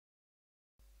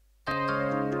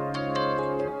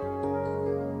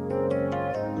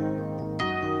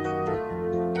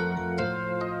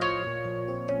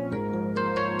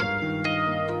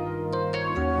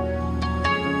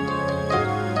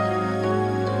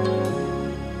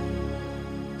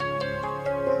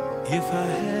If I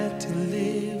had to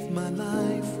live my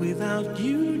life without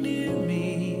you near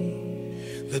me,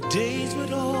 the days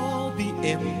would all be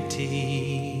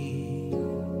empty.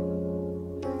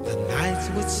 The nights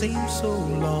would seem so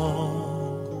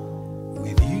long.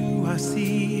 With you I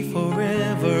see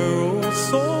forever oh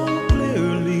so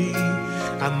clearly.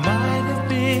 I might have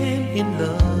been in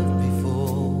love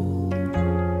before,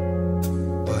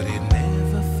 but it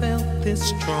never felt this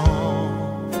strong.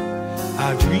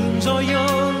 Our dreams are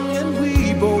young and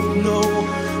we both know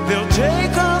they'll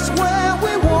take us where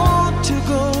we want to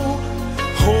go.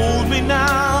 Hold me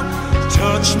now,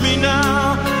 touch me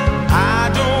now.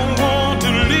 I don't want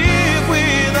to live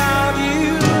without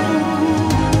you.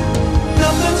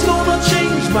 Nothing's gonna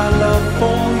change my love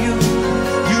for you.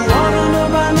 You ought to know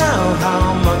by now how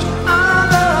much I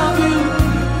love you.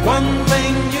 One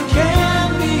thing you can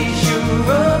be sure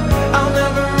of, I'll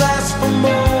never ask for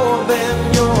more than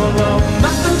your love.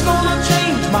 Nothing's gonna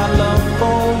change my love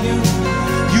for you.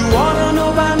 You ought to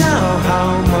know by now how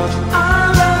much I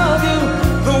love you.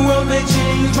 The world may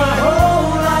change my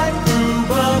whole life through,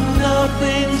 but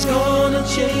nothing's gonna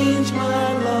change my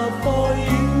love for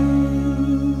you.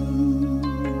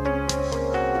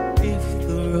 If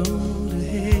the road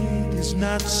ahead is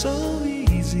not so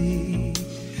easy,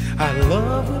 our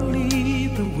love will lead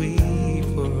the way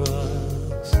for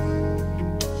us.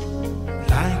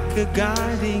 Like a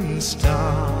guiding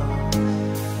star,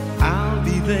 I'll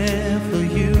be there for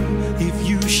you if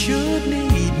you should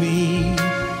need me.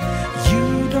 You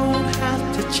don't have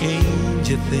to change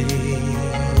a thing.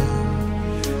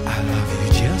 I love you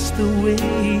just the way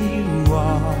you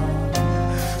are.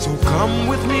 So come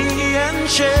with me and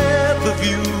share the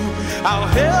view. I'll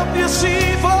help you see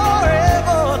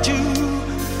forever too.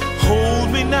 Hold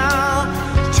me now,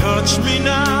 touch me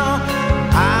now.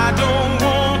 I don't